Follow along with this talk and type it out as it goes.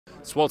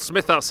Swad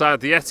Smith outside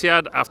the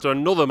Etihad after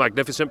another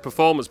magnificent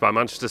performance by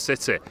Manchester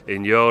City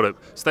in Europe.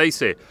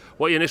 Stacey,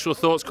 what are your initial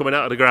thoughts coming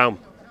out of the ground?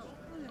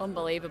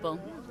 Unbelievable.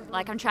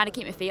 Like, I'm trying to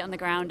keep my feet on the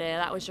ground here.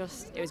 That was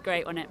just, it was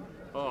great, wasn't it?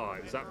 Oh,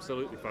 it was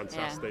absolutely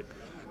fantastic.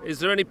 Yeah. Is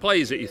there any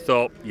players that you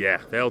thought, yeah,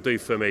 they'll do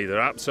for me? They're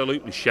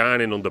absolutely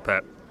shining under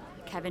Pep.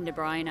 Kevin De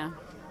Bruyne.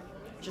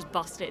 Just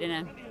bossed it,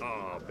 didn't he?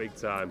 Oh, big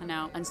time. I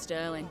know, and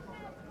Sterling.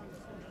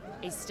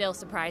 He's still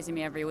surprising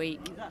me every week.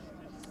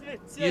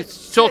 You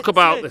talk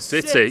about the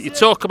City, you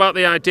talk about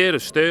the idea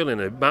of Sterling,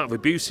 the amount of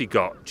abuse he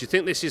got. Do you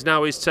think this is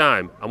now his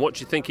time? And what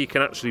do you think he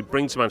can actually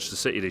bring to Manchester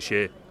City this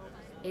year?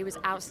 He was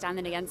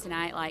outstanding again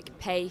tonight, like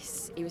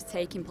pace, he was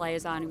taking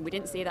players on. We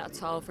didn't see that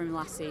at all from him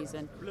last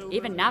season.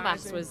 Even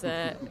Navas was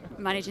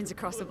managing to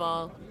cross the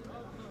ball.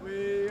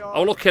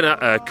 I'm looking at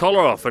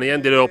Kolarov, and he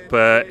ended up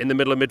in the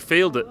middle of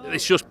midfield.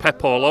 It's just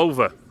Pep all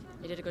over.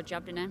 He did a good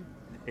job, didn't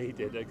he? He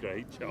did a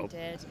great job.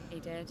 He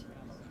did.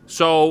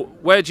 So,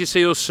 where do you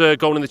see us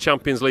going in the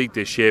Champions League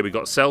this year? We've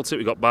got Celtic,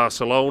 we've got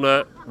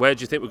Barcelona. Where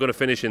do you think we're going to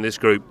finish in this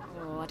group?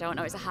 Oh, I don't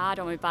know. It's a hard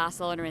one with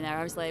Barcelona in there.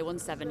 Obviously, they won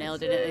 7-0,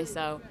 didn't they?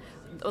 So,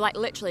 like,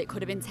 literally, it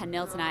could have been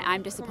 10-0 tonight.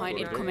 I'm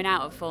disappointed coming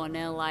out of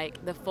 4-0.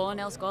 Like, the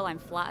 4-0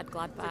 scoreline flattered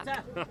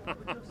Gladbach.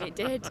 It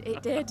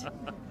did.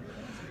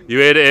 You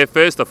heard it here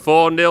first, the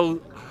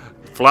 4-0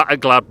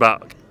 flattered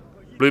Gladbach.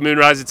 Blue Moon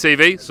Rising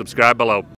TV, subscribe below.